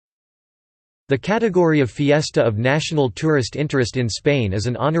The category of Fiesta of national tourist interest in Spain is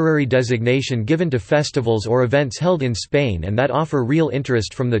an honorary designation given to festivals or events held in Spain and that offer real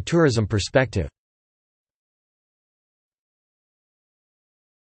interest from the tourism perspective.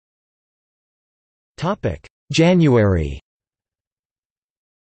 January.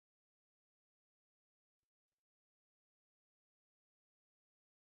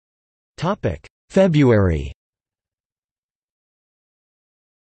 February.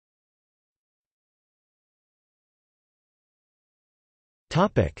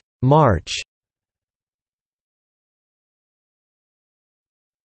 March.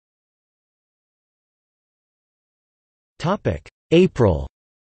 April.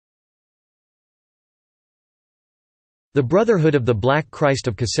 The Brotherhood of the Black Christ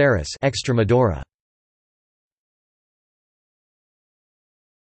of Caceres, Extremadura.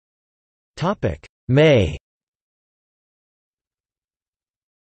 May.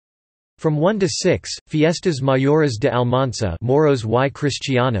 From 1 to 6, Fiestas Mayores de Almansa, Moros y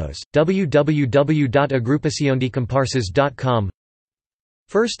Cristianos, www.agrupaciondecomparses.com.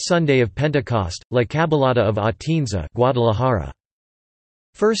 First Sunday of Pentecost, La Cabalada of Atienza, Guadalajara.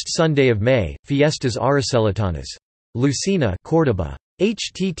 First Sunday of May, Fiestas Aracelitanas. Lucena, Córdoba.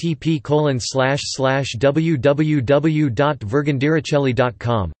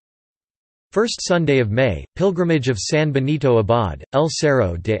 http://www.vergandiracelli.com. First Sunday of May, Pilgrimage of San Benito Abad, El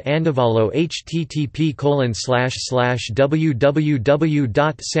Cerro de Andavallo.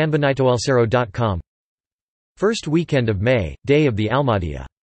 http://www.sanbenitoelcerro.com. First weekend of May, Day of the Almadía.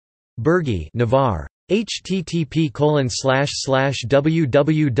 Burgi, Navarre.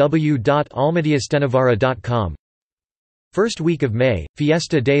 http://www.almadiastenavarra.com. First week of May,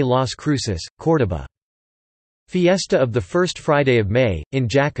 Fiesta de las Cruces, Córdoba. Fiesta of the First Friday of May, in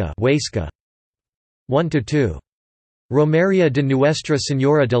Jaca, Huesca. 1–2. Romería de Nuestra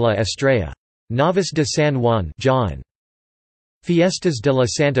Señora de la Estrella. Navas de San Juan, Jaén. Fiestas de la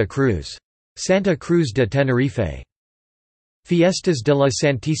Santa Cruz. Santa Cruz de Tenerife. Fiestas de la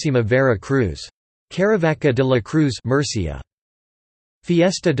Santísima Vera Cruz. Caravaca de la Cruz, Murcia.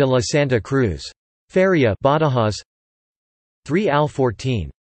 Fiesta de la Santa Cruz. Feria, Badajoz. 3 al 14.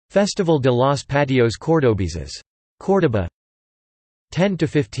 Festival de los Patios Cordobeses. Córdoba.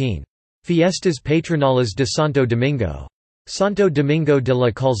 10–15. Fiestas Patronales de Santo Domingo. Santo Domingo de la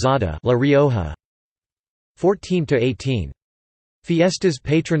Calzada, La Rioja. 14–18. Fiestas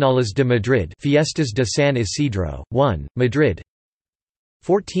Patronales de Madrid, Fiestas de San Isidro, 1, Madrid.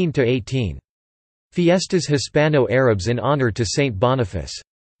 14–18. Fiestas Hispano-Arabs in honor to Saint Boniface.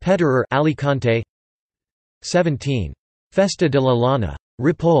 Pederer, Alicante. 17. Festa de la Llana.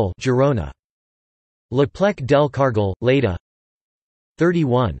 Ripoll, Girona. La Plec del Cargol, Lleida.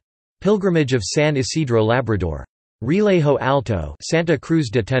 31. Pilgrimage of San Isidro Labrador. Rilejo Alto, Santa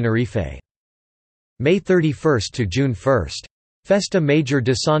Cruz de Tenerife. May 31 to June 1. Festa Major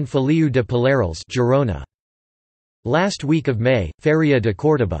de San Feliu de Pilares, Girona. Last week of May, Feria de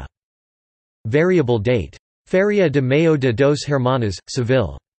Córdoba. Variable date. Feria de Mayo de dos Hermanas,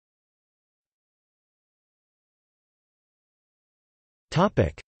 Seville.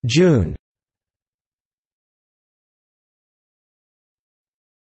 June.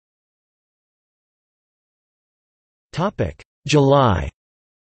 July.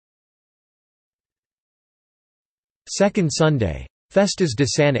 Second Sunday. Festas de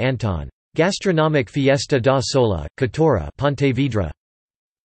San Antón. Gastronomic Fiesta da Sola, Catora, Pontevedra.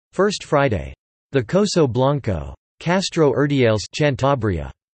 First Friday. The Coso Blanco. Castro Urdiales,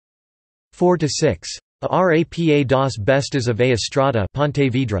 Cantabria. 4–6. Rapa das Bestas of a Estrada,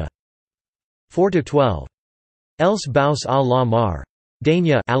 Pontevedra. 4–12. Els Baus a la Mar.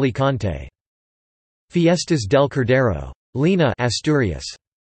 Denia, Alicante. Fiestas del Cordero. Lina, Asturias.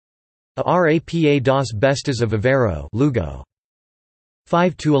 Rapa das Bestas of Aveiro, Lugo.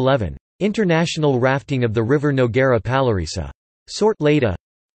 5–11. International rafting of the river Noguera Pallaresa. Sort, Lleida.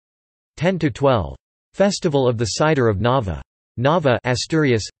 10–12. Festival of the Cider of Nava. Nava,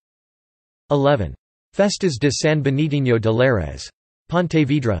 Asturias. 11. Festas de San Benitinho de Lares.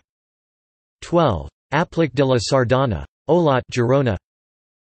 Pontevedra. 12. Aplic de la Sardana. Olot, Girona.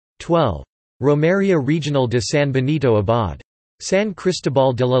 12. Romería Regional de San Benito Abad. San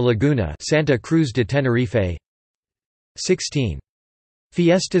Cristobal de la Laguna, Santa Cruz de Tenerife. 16.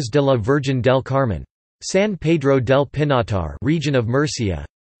 Fiestas de la Virgen del Carmen. San Pedro del Pinatar, region of Murcia.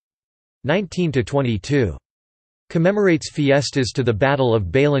 19–22. Commemorates fiestas to the Battle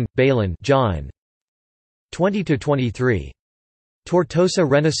of Bailén, Jaén. 20–23. Tortosa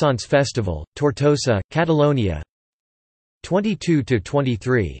Renaissance Festival, Tortosa, Catalonia.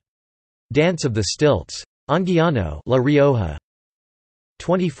 22–23. Dance of the Stilts. Anguiano, La Rioja.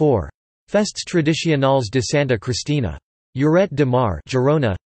 24. Festes Tradicionales de Santa Cristina. Lloret de Mar,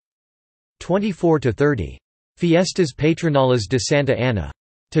 Girona. 24–30. Fiestas Patronales de Santa Ana.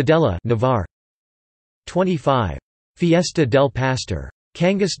 Tudela, Navarre. 25. Fiesta del Pastor.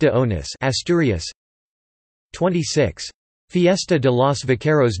 Cangas de Onís, Asturias. 26. Fiesta de los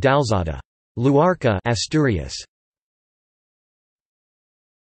Vaqueros d'Alzada. Luarca, Asturias.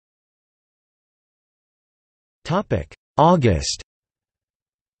 Topic: August.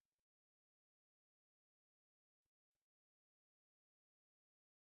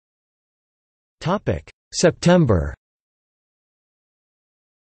 Topic: September.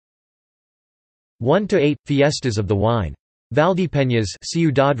 1 to 8 Fiestas of the Wine. Valdepeñas,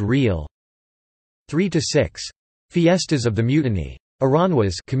 Ciudad Real. 3 to 6 Fiestas of the Mutiny.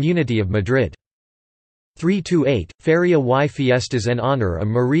 Aranjuez, Community of Madrid. 3 to 8 Feria y Fiestas en honor a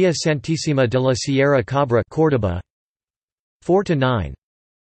María Santísima de la Sierra Cabra, Córdoba. 4 to 9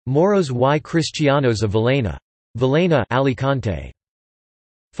 Moros y Cristianos of Villena. Villena, Alicante.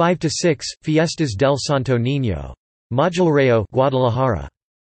 5 to 6 Fiestas del Santo Niño. Modeloreo, Guadalajara.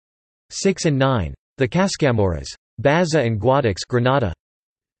 6 and 9 The Cascamoras. Baza and Guadix, Granada.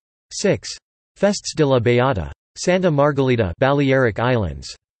 6 Festes de la Beata. Santa Margalita, Balearic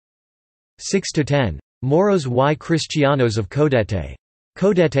Islands. 6 to 10 Moros y Cristianos of Codete.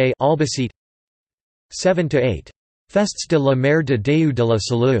 Codete, Albacete. 7 to 8 Festes de la Mare de Déu de la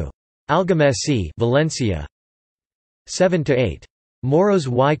Salud. Algemesí, Valencia. 7 to 8 Moros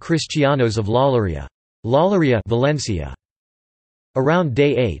y Cristianos of Lollería. Lollería, Valencia. Around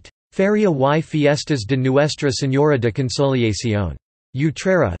day 8 Feria y Fiestas de Nuestra Señora de Consolación.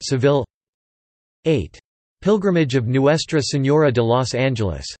 Utrera, Seville. 8 Pilgrimage of Nuestra Señora de los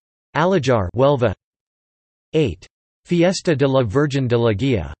Ángeles. Alajar, Huelva. 8 Fiesta de la Virgen de la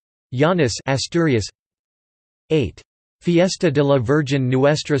Guía. Llanes, Asturias. 8 Fiesta de la Virgen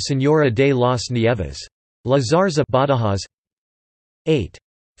Nuestra Señora de las Nieves. La Zarza, Badajoz. 8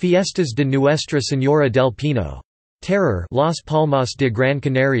 Fiestas de Nuestra Señora del Pino. Terror, Las Palmas de Gran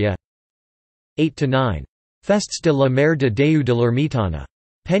Canaria. 8 to 9 Festes de la Mare de Déu de l'Ermitana.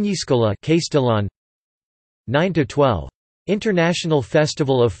 Peñíscola, Castellón. 9 to 12 International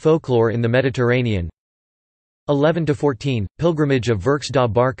Festival of Folklore in the Mediterranean. 11 to 14 Pilgrimage of Virx da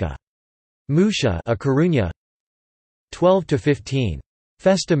Barca. Musha, A Coruña. 12 to 15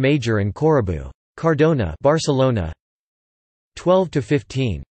 Festa Major and Corabú. Cardona, Barcelona. 12 to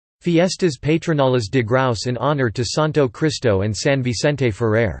 15 Fiestas Patronales de Graus in honor to Santo Cristo and San Vicente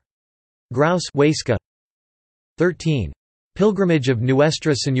Ferrer. Graus, Huesca. 13 Pilgrimage of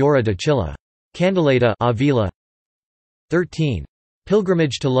Nuestra Señora de Chilla. Candeleta, Avila. 13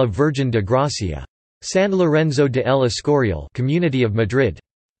 Pilgrimage to La Virgen de Gracia. San Lorenzo de el Escorial, Community of Madrid.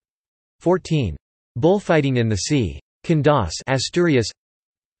 14 Bullfighting in the Sea. Candás, Asturias.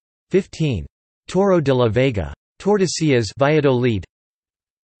 15 Toro de la Vega. Tordesillas, Valladolid.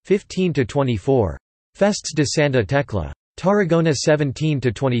 15 to 24 Festes de Santa Tecla. Tarragona. 17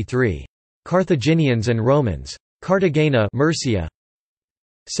 to 23 Carthaginians and Romans. Cartagena, Murcia.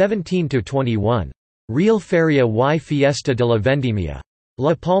 17 to 21 Real Feria y Fiesta de la Vendimia.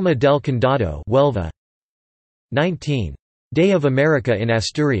 La Palma del Condado, Huelva. 19 Day of America in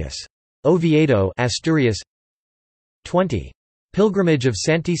Asturias. Oviedo, Asturias. 20 Pilgrimage of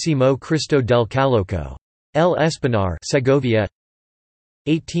Santísimo Cristo del Caloco. El Espinar, Segovia.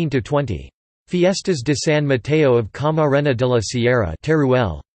 18 to 20 Fiestas de San Mateo of Camarena de la Sierra,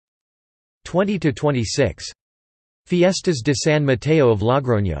 Teruel. 20 to 26 Fiestas de San Mateo of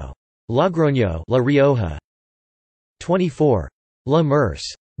Logroño. Logroño, La Rioja. 24 La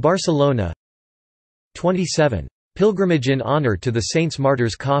Merce, Barcelona. 27 Pilgrimage in honor to the Saints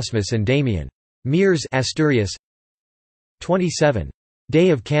Martyrs Cosmas and Damian. Mieres, Asturias. 27 Day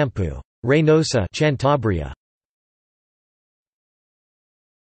of Campu. Reynosa, Cantabria.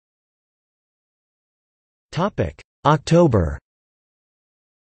 October.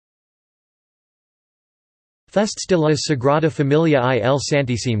 Festes de la Sagrada Familia y el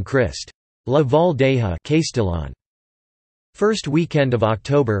Santíssim Christ. La Valdeja, Castellón. First weekend of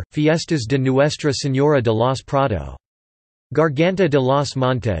October, Fiestas de Nuestra Señora de los Prado. Garganta de los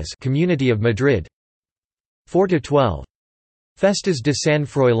Montes, Community of Madrid. 4 to 12 Festas de San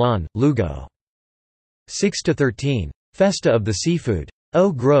Froilán, Lugo. 6 to 13 Festa of the Seafood.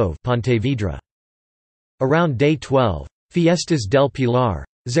 Eau Grove, Pontevedra. Around day 12 Fiestas del Pilar.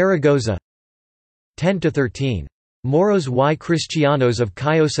 Zaragoza. 10 to 13 Moros y Cristianos of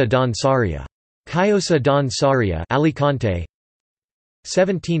Callosa d'en Sarria. Callosa d'en Sarria, Alicante.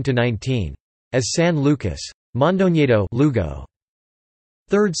 17 to 19 As San Lucas. Mondoñedo, Lugo.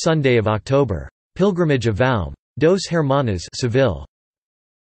 Third Sunday of October. Pilgrimage of Valme. Dos Hermanas, Seville.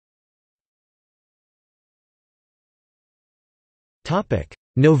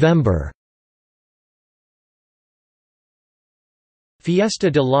 November. Fiesta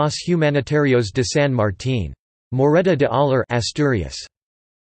de los Humanitarios de San Martín. Moreda de Aller, Asturias.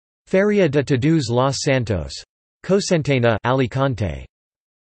 Feria de Todos los Santos. Cocentena, Alicante.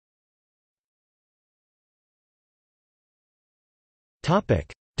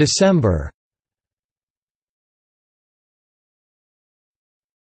 December.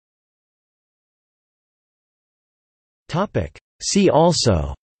 See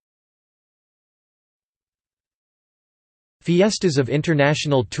also: Fiestas of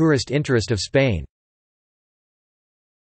International Tourist Interest of Spain.